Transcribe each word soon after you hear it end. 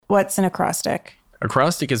What's an acrostic?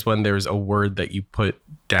 Acrostic is when there's a word that you put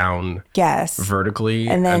down vertically.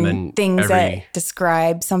 And then things that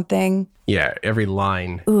describe something. Yeah, every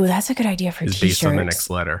line. Ooh, that's a good idea for is t-shirts. Based on the next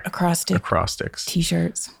letter. Acrostics.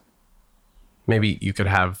 T-shirts. Maybe you could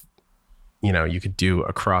have, you could do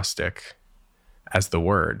acrostic as the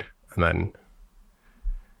word and then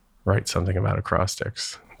write something about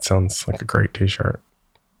acrostics. It sounds like a great t-shirt.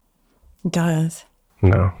 It does.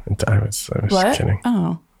 No, I was kidding.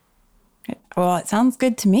 Oh. Well, it sounds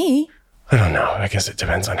good to me. I don't know. I guess it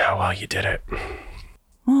depends on how well you did it.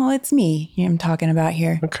 Well, it's me I'm talking about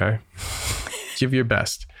here. Okay. Give your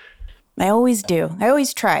best. I always do. I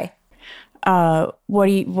always try. What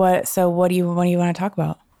do you want to talk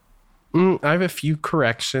about? I have a few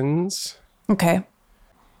corrections. Okay.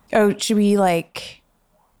 Oh, should we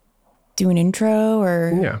do an intro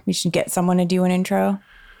or we should get someone to do an intro?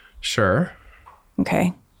 Sure.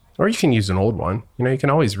 Okay. Or you can use an old one. You can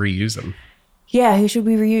always reuse them. Yeah, who should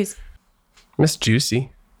we reuse? Miss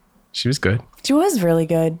Juicy. She was good. She was really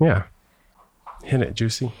good. Yeah. Hit it,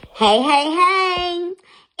 Juicy. Hey, hey, hey.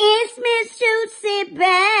 It's Miss Juicy,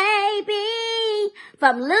 baby.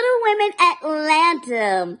 From Little Women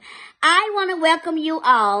Atlanta. I want to welcome you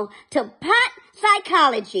all to Pot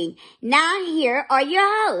Psychology. Now here are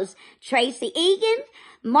your hosts, Tracy Egan,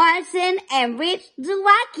 Martin, and Rich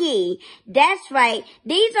Zawacki. That's right.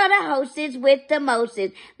 These are the hosts with the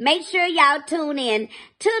mostest. Make sure y'all tune in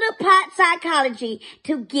to the Pot Psychology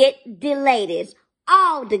to get the latest,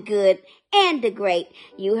 all the good and the great.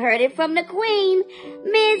 You heard it from the queen,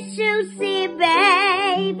 Miss Juicy,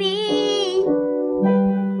 baby.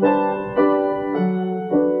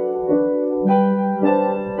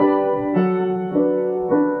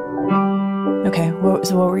 Okay,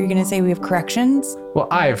 so what were you going to say? We have corrections? Well,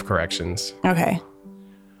 I have corrections. Okay.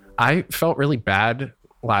 I felt really bad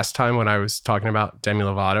last time when I was talking about Demi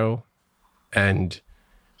Lovato and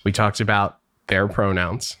we talked about their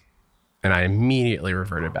pronouns and I immediately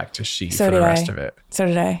reverted back to she for the rest of it. So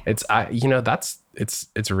did I. It's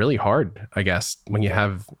really hard, I guess, when you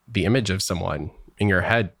have the image of someone in your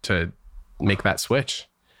head to make that switch.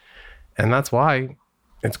 And that's why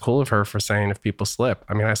it's cool of her for saying if people slip.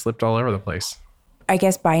 I mean, I slipped all over the place. I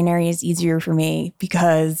guess binary is easier for me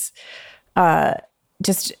because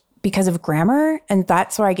just because of grammar, and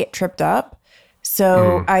that's where I get tripped up.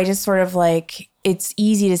 So I just sort of it's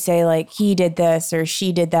easy to say he did this or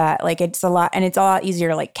she did that. It's a lot easier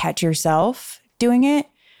to catch yourself doing it.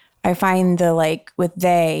 I find with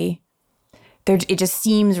they, it just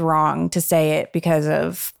seems wrong to say it because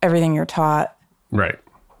of everything you're taught. Right.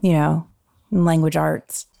 In language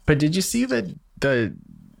arts. But did you see the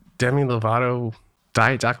Demi Lovato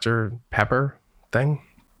Diet Dr. Pepper thing?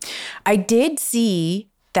 I did see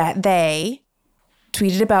that they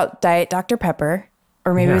tweeted about Diet Dr. Pepper,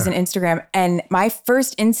 or maybe it was an Instagram. And my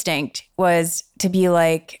first instinct was to be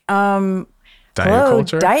Diet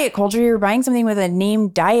culture? Diet culture. You're buying something with a name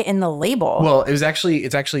diet in the label. Well, it's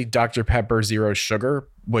actually Dr. Pepper Zero Sugar,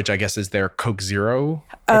 which I guess is their Coke Zero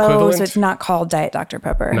equivalent. Oh, so it's not called Diet Dr.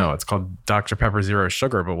 Pepper. No, it's called Dr. Pepper Zero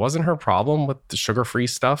Sugar. But wasn't her problem with the sugar-free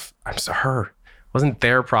stuff? Wasn't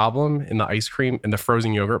their problem in the ice cream, in the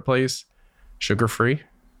frozen yogurt place, sugar-free?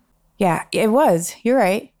 Yeah, it was. You're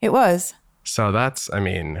right. It was. So that's,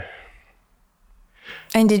 And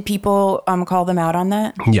did people call them out on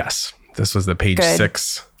that? Yes. This was the page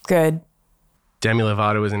 6. Good. Demi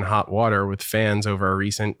Lovato is in hot water with fans over a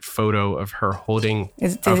recent photo of her holding...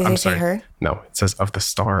 Did they say her? No, it says of the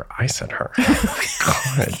star. I said her.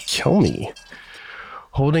 God, kill me.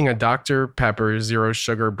 Holding a Dr. Pepper Zero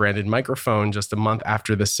Sugar branded microphone just a month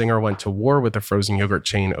after the singer went to war with the frozen yogurt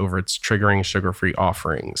chain over its triggering sugar-free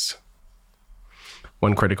offerings.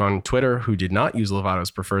 One critic on Twitter, who did not use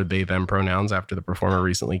Lovato's preferred they-them pronouns after the performer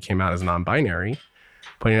recently came out as non-binary,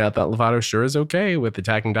 pointed out that Lovato sure is okay with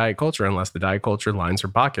attacking diet culture unless the diet culture lines her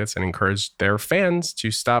pockets, and encouraged their fans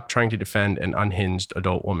to stop trying to defend an unhinged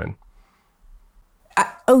adult woman.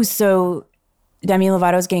 So Demi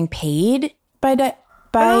Lovato's getting paid by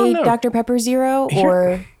Dr. Pepper Zero?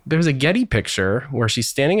 Or there's a Getty picture where she's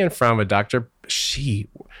standing in front of a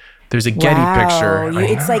There's a Getty picture.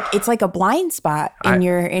 It's like a blind spot in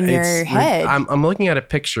your head. I'm looking at a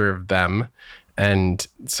picture of them. And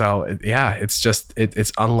so,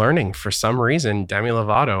 it's unlearning for some reason. Demi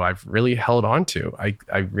Lovato, I've really held on to.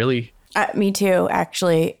 I really... me too,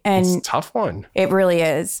 actually. And it's a tough one. It really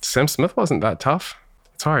is. Sam Smith wasn't that tough.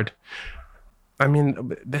 It's hard. I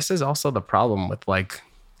mean, this is also the problem with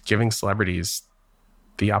giving celebrities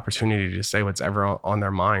the opportunity to say what's ever on their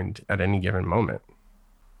mind at any given moment.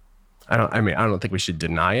 I don't think we should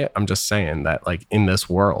deny it. I'm just saying that in this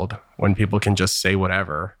world, when people can just say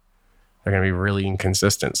whatever They're going to be really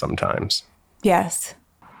inconsistent sometimes. Yes.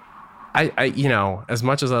 I, as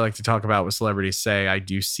much as I like to talk about what celebrities say, I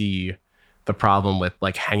do see the problem with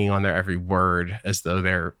like hanging on their every word as though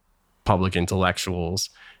they're public intellectuals.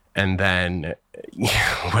 And then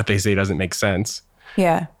what they say doesn't make sense.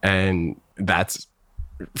 Yeah. And that's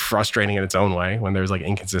frustrating in its own way when there's like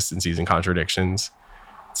inconsistencies and contradictions.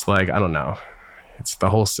 It's like, I don't know. It's the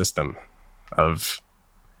whole system of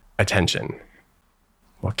attention.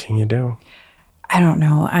 What can you do? I don't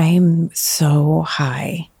know. I'm so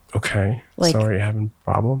high. Okay. Like, so are you having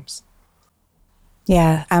problems?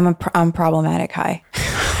 Yeah, I'm problematic high.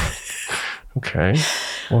 Okay.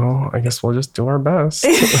 Well, I guess we'll just do our best.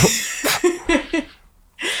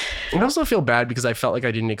 I also feel bad because I felt like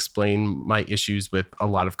I didn't explain my issues with a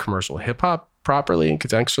lot of commercial hip hop properly and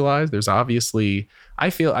contextualized. There's obviously,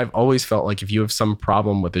 I've always felt like if you have some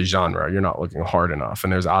problem with a genre, you're not looking hard enough.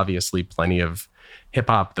 And there's obviously plenty of hip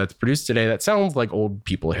hop that's produced today that sounds like old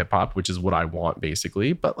people hip hop, which is what I want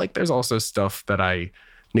basically. But like, there's also stuff that I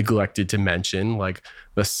neglected to mention, like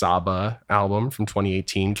the Saba album from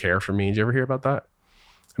 2018, Care For Me. Did you ever hear about that?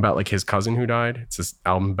 About like his cousin who died. It's this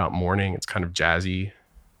album about mourning. It's kind of jazzy.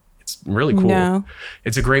 It's really cool. No.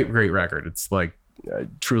 It's a great record. It's like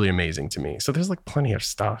truly amazing to me. So there's like plenty of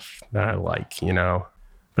stuff that I like,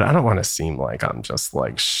 but I don't want to seem like I'm just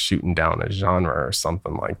like shooting down a genre or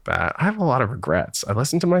something like that. I have a lot of regrets. I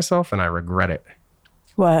listen to myself and I regret it.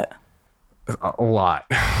 What? A lot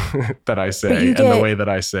that I say and the way that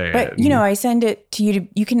I say it. But, I send it to you.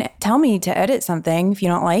 You can tell me to edit something if you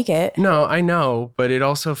don't like it. No, I know. But it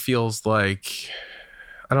also feels like,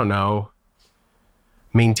 I don't know,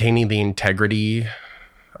 maintaining the integrity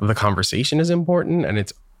of the conversation is important. And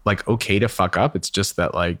it's like okay to fuck up. It's just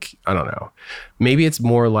that like, I don't know. Maybe it's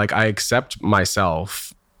more like I accept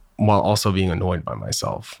myself while also being annoyed by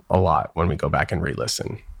myself a lot when we go back and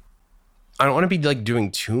re-listen. I don't want to be like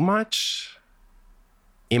doing too much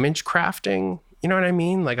image crafting. You know what I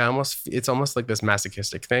mean? Like it's almost like this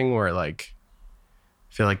masochistic thing where like,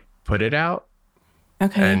 I feel like put it out.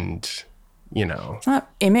 Okay. And, it's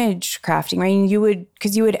not image crafting. I mean, you would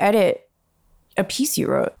edit a piece you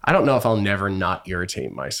wrote. I don't know if I'll never not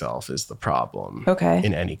irritate myself is the problem. Okay.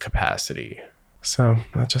 In any capacity. So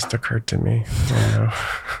that just occurred to me. I don't know.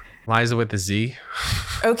 Liza with a Z.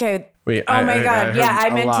 Okay. Wait, oh my God. I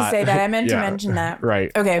meant to say that. I meant to mention that.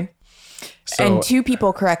 Right. Okay. So, and 2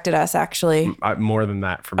 people corrected us, actually. More than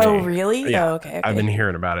that for me. Oh, really? Yeah. Oh, okay. I've been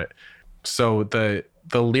hearing about it. So the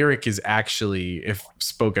lyric is actually, if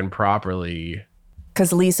spoken properly,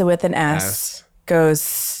 because Lisa with an S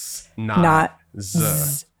goes not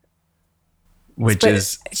z. Which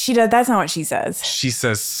is she does. That's not what she says. She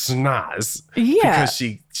says snoz. Yeah. Because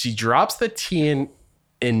she drops the T in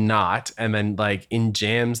not and then like in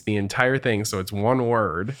jams the entire thing. So it's one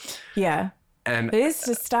word. Yeah. And it is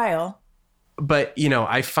just style. But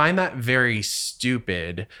I find that very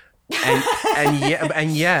stupid.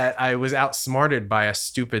 And yet I was outsmarted by a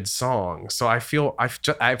stupid song. So I feel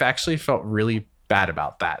I've actually felt really bad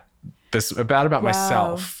about that. About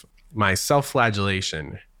myself, my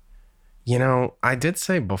self-flagellation. I did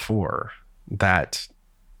say before that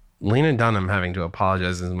Lena Dunham having to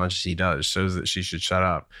apologize as much as she does shows that she should shut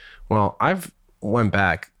up. Well, I've went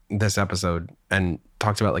back this episode and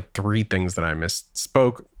talked about like 3 things that I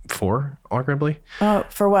misspoke for, arguably. Oh,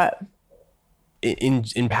 for what? In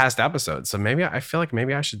past episodes. So maybe I feel like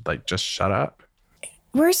maybe I should like just shut up.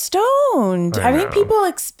 We're stoned. I think people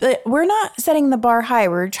we're not setting the bar high.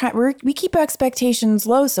 We keep expectations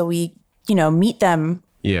low so we, meet them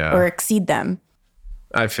or exceed them.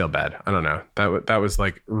 I feel bad. I don't know. That was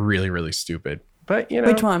like really, really stupid. But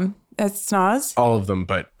which one? That's snoz? All of them,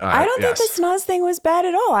 but I don't think the snoz thing was bad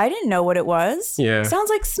at all. I didn't know what it was. Yeah. Sounds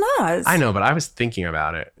like snoz. I know, but I was thinking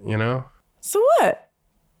about it, So what?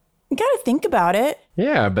 You got to think about it.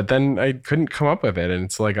 Yeah, but then I couldn't come up with it. And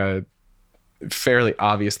it's like a fairly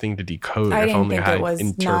obvious thing to decode. I didn't think it was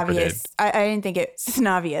snovious. I didn't think it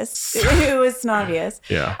snovious. It was snovious.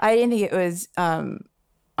 Yeah. I didn't think it was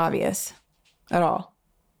obvious at all.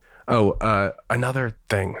 Oh, another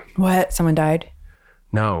thing. What? Someone died?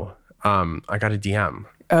 No. I got a DM.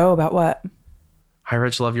 Oh, about what? Hi,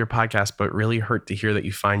 Rich, love your podcast, but really hurt to hear that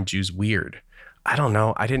you find Jews weird. I don't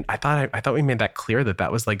know. I thought we made that clear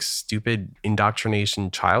that was like stupid indoctrination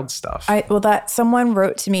child stuff. That someone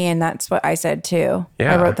wrote to me and that's what I said too.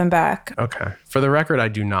 Yeah. I wrote them back. Okay. For the record, I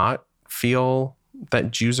do not feel that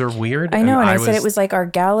Jews are weird. I know. And I said it was like our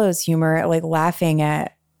gallows humor, like laughing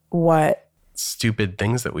at what stupid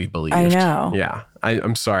things that we believed. I know. Yeah.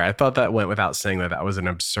 I'm sorry. I thought that went without saying that was an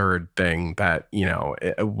absurd thing that,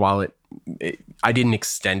 while I didn't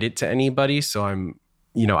extend it to anybody. So I'm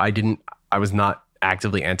I was not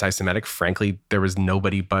actively anti-Semitic. Frankly, there was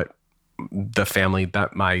nobody but the family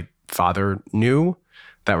that my father knew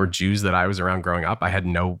that were Jews that I was around growing up. I had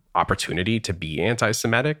no opportunity to be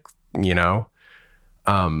anti-Semitic,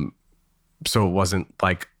 so it wasn't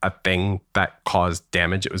like a thing that caused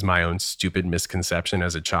damage. It was my own stupid misconception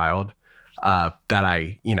as a child that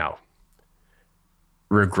I,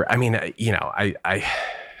 regret. I mean, I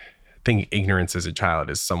think ignorance as a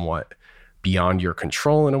child is somewhat beyond your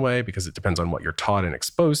control in a way, because it depends on what you're taught and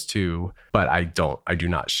exposed to. But I do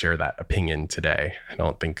not share that opinion today. I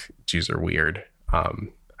don't think Jews are weird. I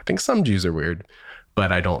think some Jews are weird,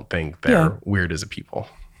 but I don't think they're weird as a people.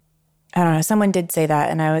 I don't know. Someone did say that,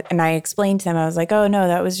 and I explained to them. I was like, "Oh no,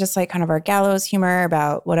 that was just like kind of our gallows humor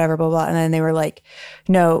about whatever, blah blah." And then they were like,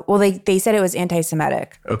 "No." Well, they said it was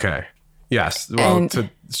anti-Semitic. Okay. Yes. Well,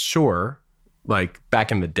 sure. Like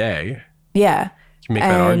back in the day. Yeah. You can make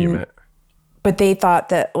that argument. But they thought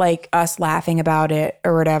that like us laughing about it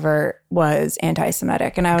or whatever was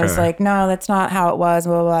anti-Semitic, and I was like, "No, that's not how it was."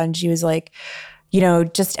 Blah blah blah. And she was like,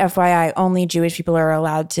 just FYI, only Jewish people are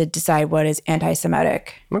allowed to decide what is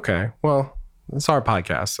anti-Semitic. Okay. Well, it's our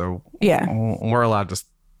podcast, so yeah, we're allowed to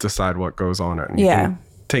decide what goes on it. And you can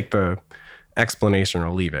take the explanation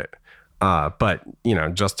or leave it. But,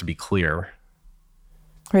 just to be clear.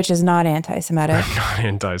 Rich is not anti-Semitic. I'm not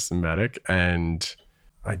anti-Semitic, and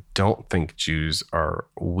I don't think Jews are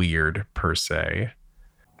weird per se.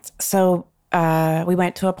 So we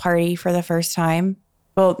went to a party for the first time.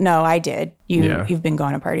 Well, no, I did. You've been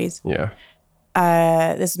going to parties. Yeah.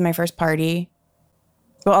 This is my first party.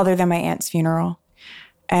 Well, other than my aunt's funeral.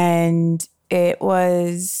 And it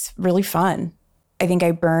was really fun. I think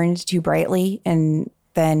I burned too brightly and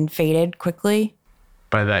then faded quickly.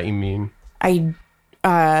 By that you mean?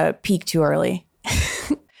 I peaked too early.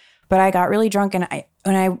 But I got really drunk, and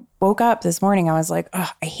when I woke up this morning, I was like,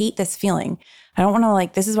 oh, I hate this feeling. I don't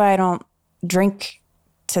want to this is why I don't drink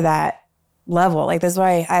to that level. Like, this is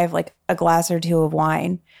why I have like a glass or two of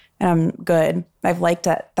wine and I'm good. I've liked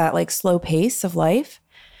that like slow pace of life,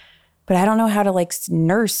 but I don't know how to like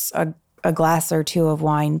nurse a glass or two of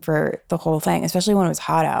wine for the whole thing, especially when it was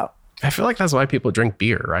hot out. I feel like that's why people drink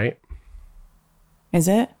beer, right? Is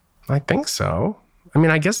it? I think so. I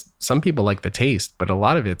mean, I guess some people like the taste, but a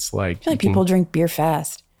lot of it's like... I feel like people drink beer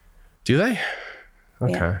fast. Do they?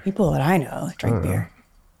 Okay. Yeah, people that I know drink beer.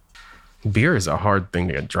 Beer is a hard thing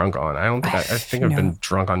to get drunk on. I think I've been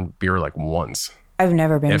drunk on beer like once. I've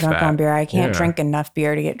never been drunk on beer. I can't drink enough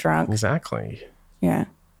beer to get drunk. Exactly. Yeah.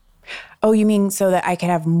 Oh, you mean so that I can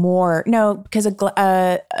have more? No, because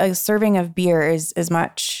a serving of beer is as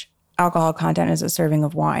much alcohol content as a serving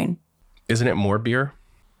of wine. Isn't it more beer?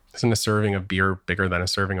 Isn't a serving of beer bigger than a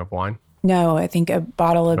serving of wine? No, I think a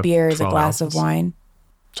bottle of beer is a glass of wine.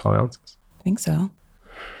 12 ounces? I think so.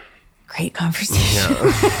 Great conversation.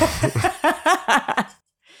 Yeah.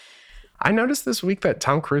 I noticed this week that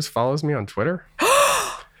Tom Cruise follows me on Twitter.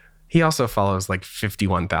 He also follows like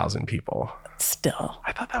 51,000 people. Still.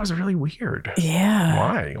 I thought that was really weird. Yeah.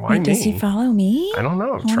 Why? Why Wait, me? Does he follow me? I don't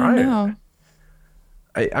know. Try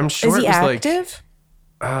it. I'm sure is he it was active?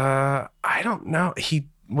 I don't know. He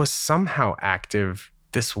was somehow active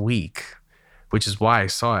this week, which is why I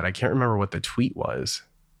saw it. I can't remember what the tweet was.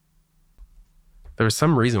 There was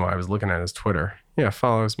some reason why I was looking at his Twitter. Yeah,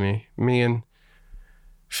 follows me. Me and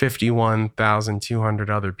 51,200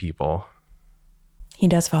 other people. He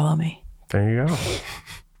does follow me. There you go.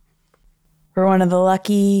 We're one of the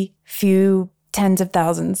lucky few tens of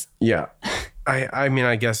thousands. Yeah. I mean,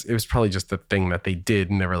 I guess it was probably just the thing that they did.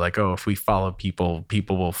 And they were like, oh, if we follow people,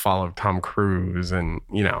 people will follow Tom Cruise. And,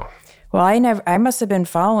 Well, I must have been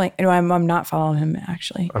following. No, I'm not following him,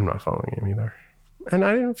 actually. I'm not following him either. And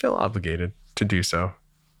I didn't feel obligated to do so.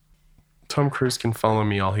 Tom Cruise can follow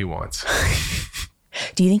me all he wants.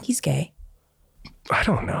 Do you think he's gay? I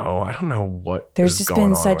don't know. I don't know what There's just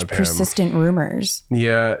been such persistent rumors.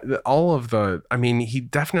 Yeah. He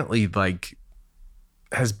definitely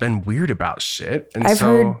has been weird about shit. And I've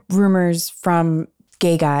heard rumors from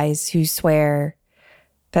gay guys who swear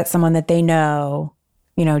that someone that they know,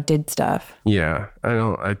 did stuff. Yeah.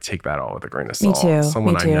 I take that all with a grain of salt. Me too.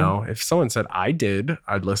 Someone I know. If someone said I did,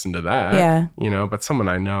 I'd listen to that. Yeah. But someone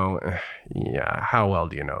I know, how well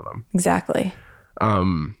do you know them? Exactly.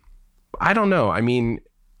 I don't know. I mean,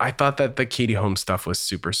 I thought that the Katie Holmes stuff was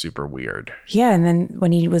super, super weird. Yeah. And then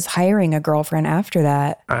when he was hiring a girlfriend after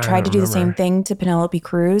that, tried to do the same thing to Penelope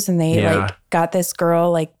Cruz. And they got this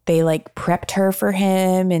girl, they prepped her for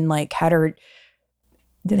him and had her,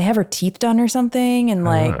 did they have her teeth done or something? And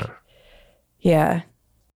yeah.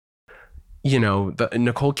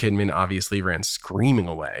 Nicole Kidman obviously ran screaming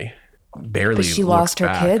away. barely. But she lost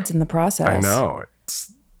her kids in the process. I know.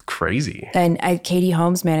 It's crazy. And Katie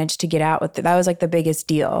Holmes managed to get out with it. That was like the biggest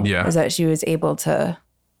deal. Yeah. Was that she was able to.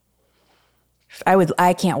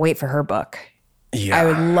 I can't wait for her book. Yeah. I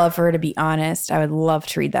would love for her to be honest. I would love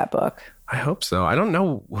to read that book. I hope so. I don't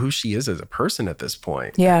know who she is as a person at this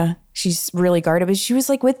point. Yeah. She's really guarded. But she was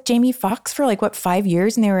like with Jamie Foxx for like, what, 5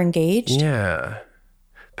 years and they were engaged? Yeah.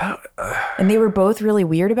 And they were both really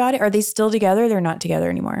weird about it. Are they still together? They're not together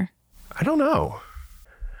anymore. I don't know.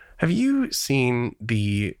 Have you seen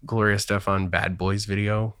the Gloria Estefan Bad Boys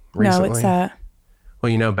video recently? No, what's that? Well,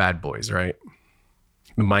 you know Bad Boys, right?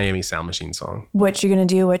 The Miami Sound Machine song. What you gonna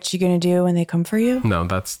do? What you gonna do when they come for you? No,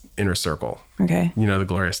 that's Inner Circle. Okay. You know the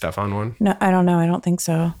Gloria Estefan one? No, I don't know. I don't think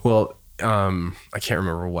so. Well, I can't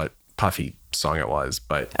remember what Puffy song it was,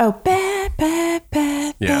 but Oh, bad, bad,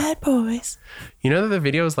 bad, Yeah. bad boys. you know that the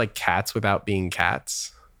video is like cats without being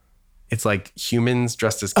cats? It's like humans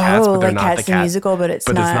dressed as cats, but they're like not Cats the the cat. musical, but it's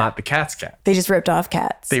not the cat's cat. They just ripped off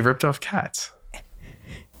Cats. They ripped off Cats.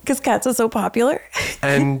 Because Cats was so popular.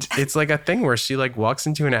 And it's like a thing where she like walks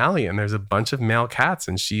into an alley and there's a bunch of male cats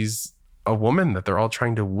and she's a woman that they're all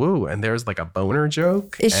trying to woo. And there's like a boner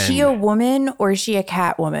joke. Is she a woman or is she a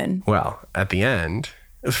cat woman? Well, at the end,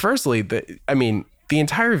 firstly, the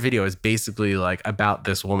entire video is basically like about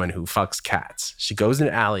this woman who fucks cats. She goes in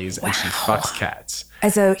alleys and she fucks cats.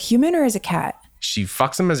 As a human or as a cat? She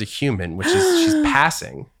fucks them as a human, which is she's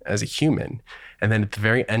passing as a human. And then at the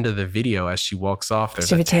very end of the video, as she walks off,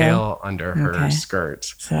 there's a tail under her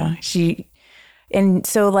skirt. So she's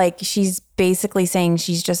basically saying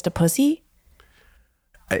she's just a pussy?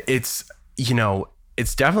 It's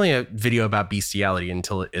definitely a video about bestiality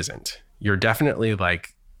until it isn't. You're definitely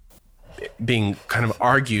like being kind of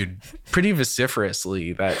argued pretty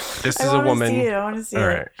vociferously that this is a woman. I want to see it. All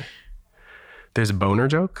right. There's a boner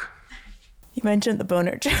joke. You mentioned the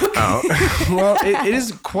boner joke. Oh, well, it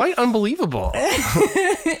is quite unbelievable.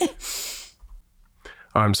 Oh,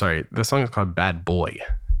 I'm sorry. The song is called Bad Boy.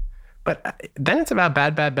 But then it's about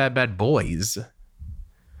bad boys.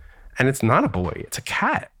 And it's not a boy. It's a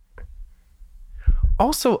cat.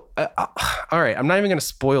 Also, all right, I'm not even going to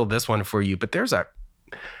spoil this one for you, but there's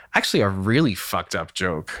actually a really fucked up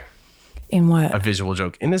joke. In what? A visual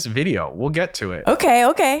joke in this video. We'll get to it.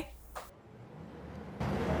 Okay.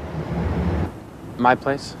 My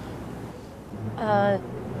place?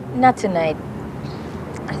 Not tonight.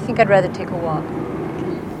 I think I'd rather take a walk.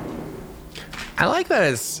 I like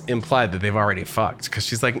that it's implied that they've already fucked because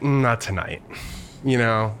she's like, not tonight. You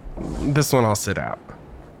know, this one I'll sit out.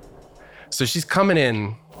 So she's coming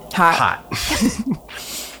in hot.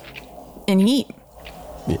 In heat.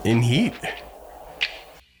 In heat.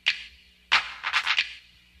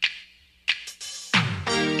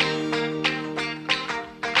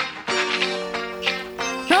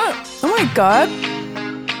 Oh my God.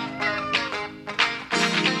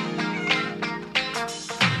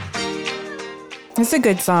 It's a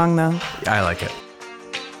good song, though. I like it.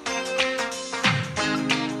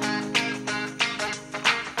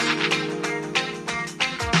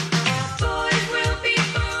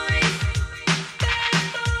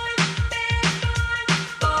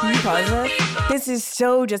 Can you pause this? This is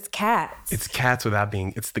so just cats. It's cats without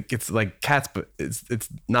being. It's like cats, but it's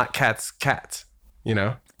not cats. You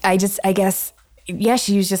know. I guess. Yeah,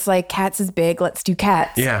 she was just like, cats is big. Let's do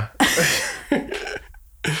cats. Yeah.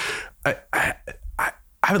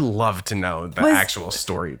 I would love to know the actual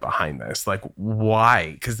story behind this. Like,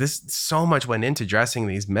 why? Because so much went into dressing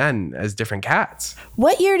these men as different cats.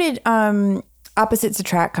 What year did Opposites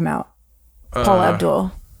Attract come out? Paula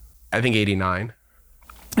Abdul. I think 89.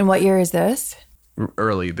 And what year is this?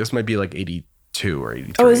 Early. This might be like 82 or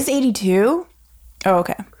 83. Oh, is this 82? Oh,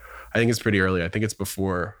 okay. I think it's pretty early. I think it's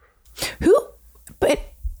before. But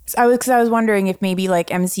I was wondering if maybe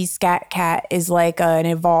like MC Scat Cat is like an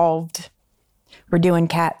evolved we're doing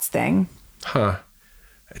cats thing. Huh.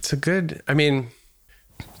 It's a good,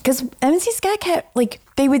 because MC Scat Cat, like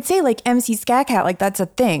they would say like MC Scat Cat, like that's a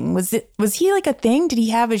thing. Was he like a thing? Did he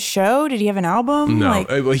have a show? Did he have an album? No,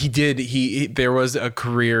 well, he did. There was a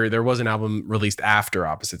career. There was an album released after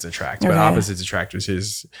Opposites Attract, but Opposites Attract was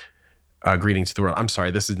his Greeting to the World. I'm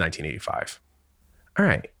sorry, this is 1985. All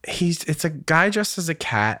right, it's a guy dressed as a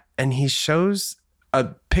cat, and he shows a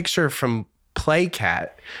picture from Play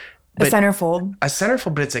Cat. A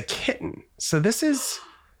centerfold, but it's a kitten. So this is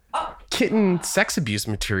kitten sex abuse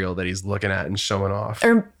material that he's looking at and showing off.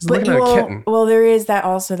 He's looking at a kitten. Well, there is that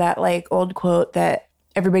like old quote that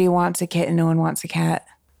everybody wants a kitten, no one wants a cat.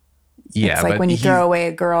 Yeah, it's like when you throw away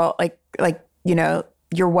a girl, like you know,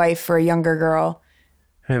 your wife for a younger girl.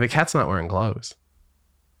 The cat's not wearing gloves.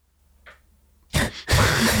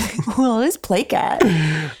 Well, it is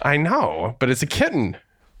Playcat. I know, but it's a kitten.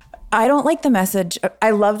 I don't like the message.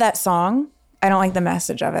 I love that song. I don't like the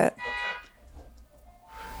message of it.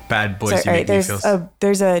 Bad boys. Sorry,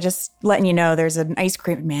 there's a just letting you know there's an ice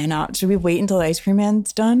cream man out. Should we wait until the ice cream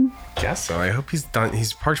man's done? Guess so. I hope he's done.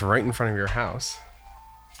 He's parked right in front of your house.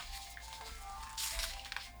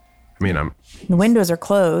 I mean, The windows are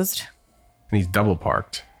closed. and he's double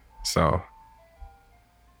parked, so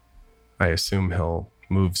I assume he'll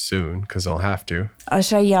move soon because he'll have to.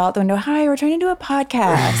 Should I yell out the window? Hi, we're trying to do a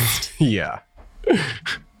podcast. Yeah.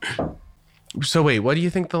 So wait, what do you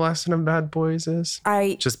think the lesson of Bad Boys is?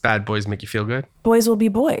 Just bad boys make you feel good? boys will be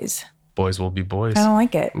boys. Boys will be boys. I don't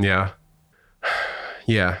like it. Yeah.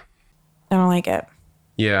 Yeah. I don't like it.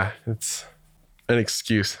 Yeah. It's an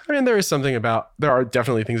excuse. I mean, there are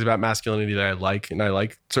definitely things about masculinity that I like, and I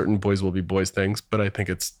like certain boys will be boys things, but I think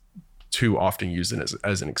it's too often used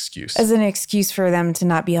as an excuse. As an excuse for them to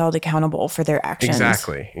not be held accountable for their actions.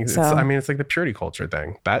 Exactly. It's So- like the purity culture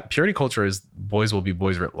thing. That purity culture is boys will be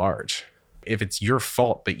boys writ large. If it's your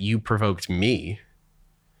fault that you provoked me,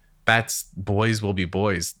 that's boys will be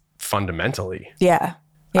boys fundamentally. Yeah.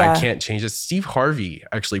 I can't change it. Steve Harvey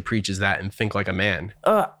actually preaches that in Think Like a Man.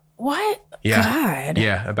 What? Yeah. God.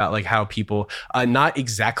 Yeah. About like how people, not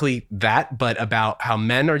exactly that, but about how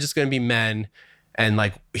men are just going to be men. And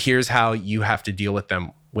like, here's how you have to deal with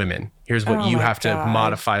them, women. Here's what you my have to God.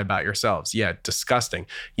 modify about yourselves. Yeah. Disgusting.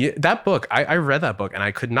 That book, I read that book and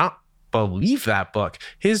I could not believe that book.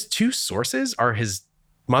 His two sources are his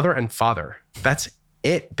mother and father. That's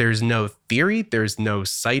it. There's no theory. There's no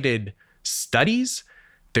cited studies.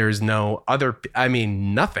 There's no other,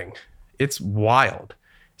 nothing. It's wild.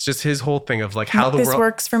 It's just his whole thing of like how the This world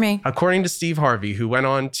works for me. According to Steve Harvey, who went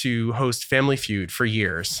on to host Family Feud for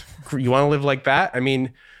years. You want to live like that? I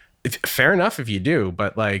mean, fair enough if you do,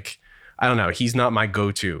 but like, I don't know. He's not my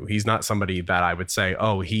go-to. He's not somebody that I would say,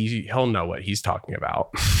 oh, he'll know what he's talking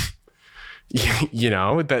about. You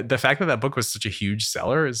know, the fact that book was such a huge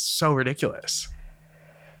seller is so ridiculous.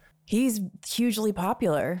 He's hugely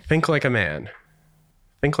popular. Think Like a Man.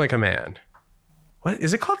 Think Like a Man. What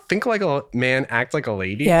is it called? Think Like a Man, Act Like a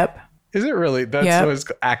Lady? Yep. Is it really? That's Yep. what it's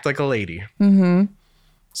Act Like a Lady. Mm-hmm.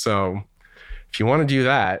 So if you want to do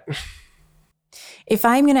that. If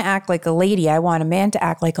I'm going to act like a lady, I want a man to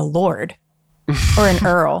act like a lord or an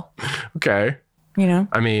earl. Okay. You know?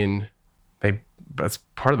 I mean, that's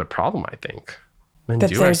part of the problem, I think. Men That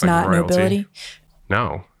do there's act like not royalty. nobility.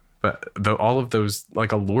 No. But all of those,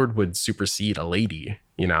 like a lord would supersede a lady,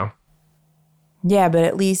 you know? Yeah, but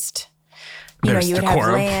at least, There's you would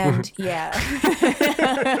decorum. have land.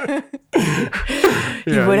 Yeah.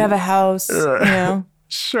 You would have a house,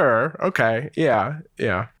 Sure. Okay. Yeah.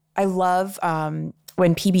 Yeah. I love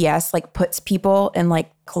when PBS like puts people in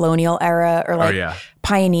like colonial era or like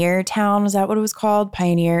Pioneer Town. Was that what it was called?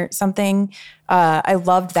 Pioneer something. I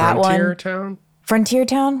loved that Frontier one. Town? Frontier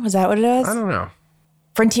Town? Was that what it is? I don't know.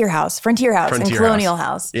 Frontier House and Colonial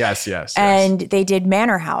House. Yes. And they did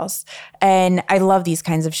Manor House. And I love these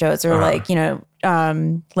kinds of shows or like,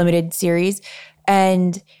 limited series.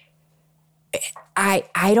 And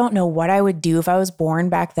I don't know what I would do if I was born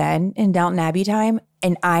back then in Downton Abbey time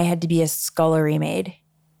and I had to be a scullery maid.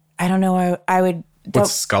 I don't know. I would.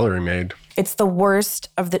 What's scullery maid? It's the worst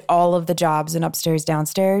of all of the jobs in upstairs,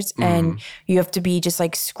 downstairs. And you have to be just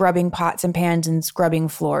like scrubbing pots and pans and scrubbing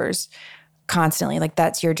floors constantly. Like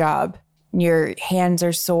that's your job. Your hands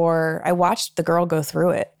are sore. I watched the girl go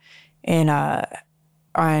through it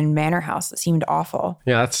on Manor House. It seemed awful.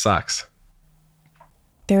 Yeah, that sucks.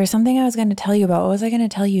 There was something I was going to tell you about. What was I going to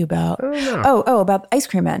tell you about? I don't know. Oh, about Ice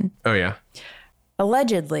Cream Men. Oh, yeah.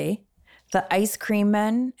 Allegedly, the ice cream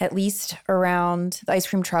men, at least around the ice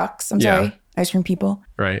cream trucks, Yeah. ice cream people,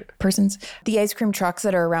 Right. persons, the ice cream trucks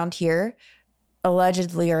that are around here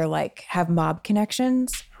allegedly are like have mob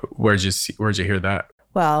connections. Where'd you hear that?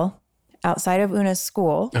 Well, outside of Una's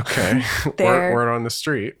school, Okay. There- Word on the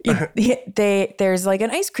street. there's like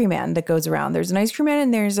an ice cream man that goes around. There's an ice cream man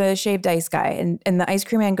and there's a shaved ice guy. And the ice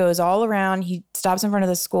cream man goes all around. He stops in front of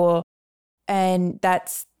the school and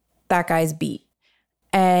that guy's beat.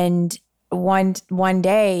 And one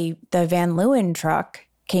day the Van Leeuwen truck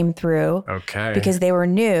came through Okay. because they were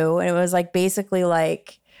new. And it was like basically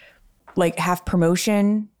like half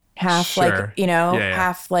promotion, half Sure. Yeah.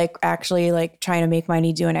 half like actually like trying to make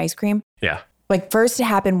money doing ice cream. Yeah. Like first it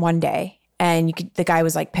happened one day and the guy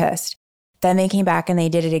was like pissed. Then they came back and they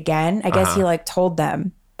did it again. I guess he like told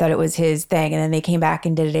them that it was his thing. And then they came back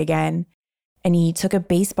and did it again. And he took a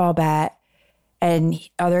baseball bat and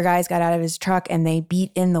other guys got out of his truck and they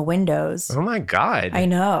beat in the windows. Oh my God. I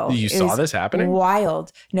know. You It saw was this happening?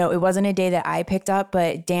 Wild. No, it wasn't a day that I picked up,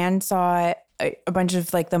 but Dan saw a bunch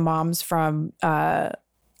of like the moms from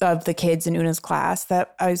of the kids in Una's class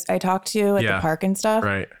that I talked to at the park and stuff.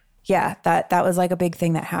 Right. Yeah, that was like a big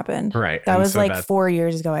thing that happened. Right. That And was so like that- 4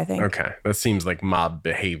 years ago, I think. Okay. That seems like mob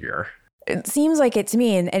behavior. It seems like it to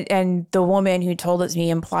me. And the woman who told it to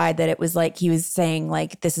me implied that it was like he was saying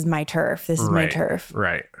like, this is my turf. This is my turf.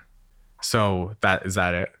 Right. So is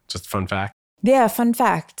that it? Just a fun fact? Yeah, fun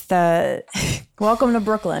fact. Welcome to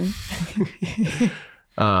Brooklyn.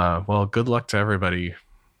 Well, good luck to everybody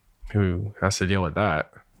who has to deal with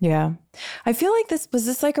that. Yeah. I feel like this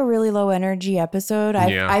was like a really low energy episode.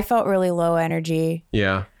 I felt really low energy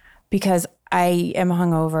Yeah. because I am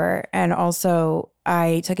hungover, and also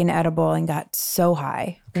I took an edible and got so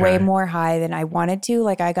high, way more high than I wanted to.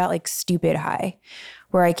 Like I got like stupid high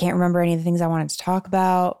where I can't remember any of the things I wanted to talk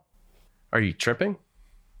about. Are you tripping?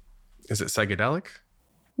 Is it psychedelic?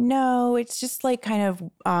 No, it's just like kind of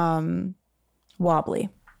wobbly.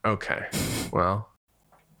 Okay. Well,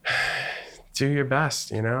 do your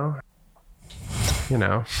best, you know?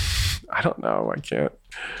 I don't know.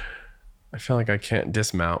 I feel like I can't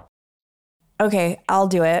dismount. Okay, I'll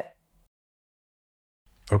do it.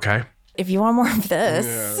 Okay. If you want more of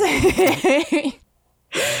this,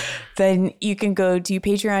 then you can go to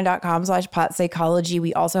patreon.com/potpsychology.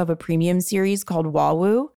 We also have a premium series called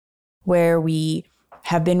Wawoo, where we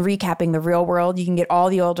have been recapping the real world. You can get all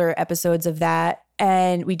the older episodes of that.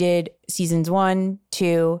 And we did seasons 1,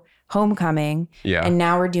 2, Homecoming. Yeah. And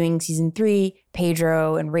now we're doing season 3,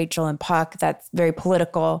 Pedro and Rachel and Puck. That's very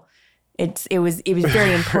political. It was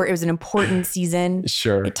very important. It was an important season.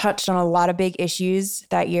 Sure. It touched on a lot of big issues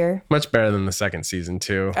that year. Much better than the second season,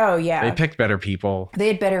 too. Oh, yeah. They picked better people. They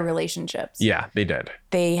had better relationships. Yeah, they did.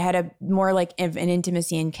 They had a more like an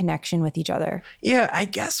intimacy and connection with each other. Yeah, I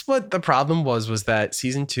guess what the problem was that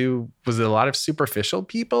season 2 was a lot of superficial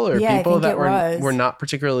people or Yeah, I people think that it was. were not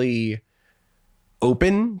particularly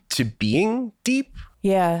open to being deep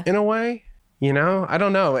Yeah. in a way. I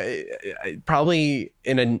don't know. Probably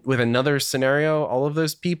with another scenario, all of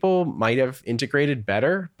those people might have integrated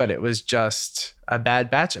better, but it was just a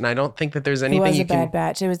bad batch. And I don't think that there's anything It was a bad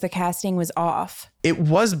batch. It was the casting was off. It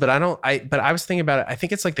was, but I was thinking about it. I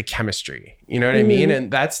think it's like the chemistry, you know what I mean?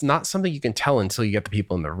 And that's not something you can tell until you get the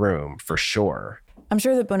people in the room for sure. I'm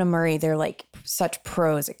sure that Buna Murray, they're like such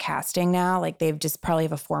pros at casting now. Like they've just probably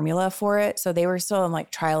have a formula for it. So they were still in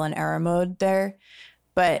like trial and error mode there.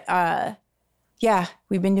 But yeah,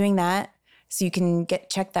 we've been doing that. So you can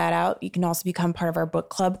check that out. You can also become part of our book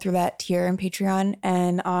club through that tier in Patreon.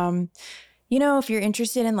 And, if you're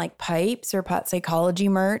interested in like pipes or pot psychology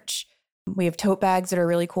merch, we have tote bags that are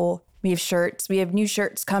really cool. We have shirts. We have new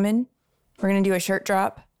shirts coming. We're going to do a shirt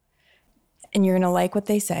drop. And you're going to like what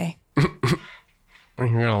they say. You're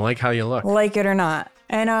going to like how you look. Like it or not.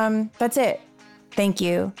 And that's it. Thank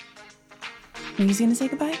you. Are you going to say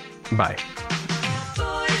goodbye? Bye.